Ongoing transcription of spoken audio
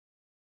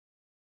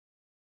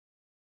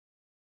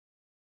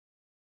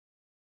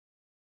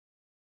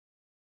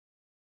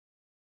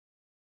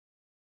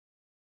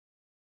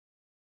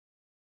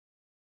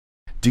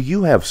Do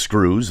you have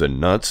screws and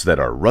nuts that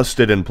are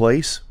rusted in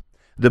place?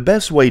 The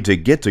best way to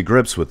get to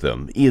grips with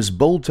them is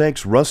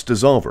Boltex Rust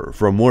Dissolver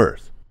from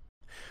Wurth.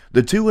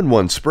 The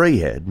 2-in-1 spray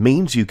head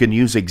means you can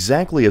use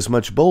exactly as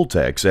much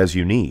Boltex as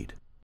you need.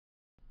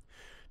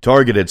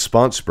 Targeted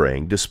spot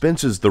spraying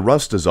dispenses the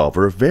rust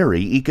dissolver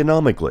very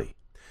economically.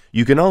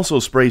 You can also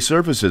spray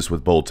surfaces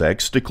with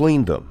Boltex to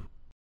clean them.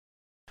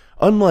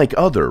 Unlike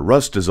other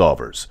rust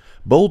dissolvers,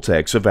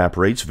 Boltex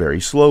evaporates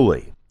very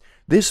slowly.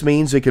 This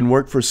means it can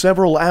work for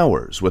several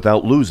hours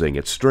without losing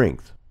its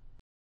strength.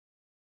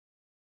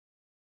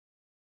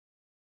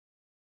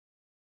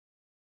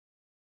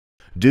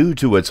 Due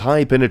to its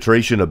high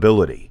penetration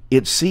ability,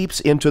 it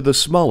seeps into the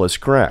smallest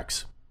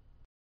cracks.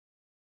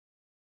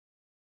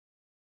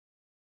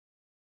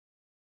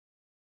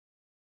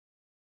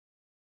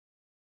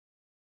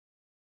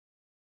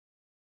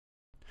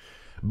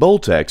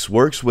 Boltex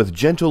works with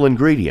gentle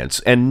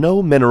ingredients and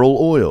no mineral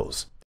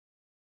oils.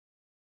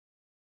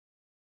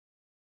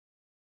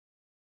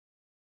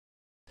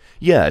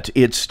 Yet,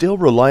 it still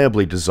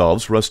reliably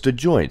dissolves rusted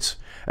joints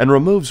and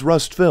removes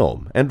rust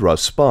film and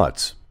rust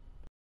spots.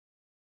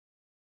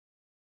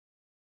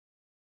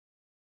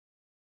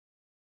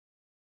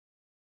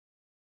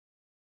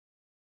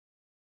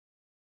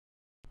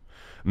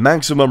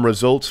 Maximum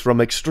results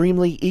from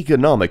extremely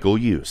economical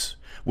use.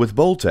 With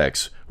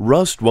Boltex,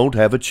 rust won't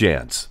have a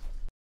chance.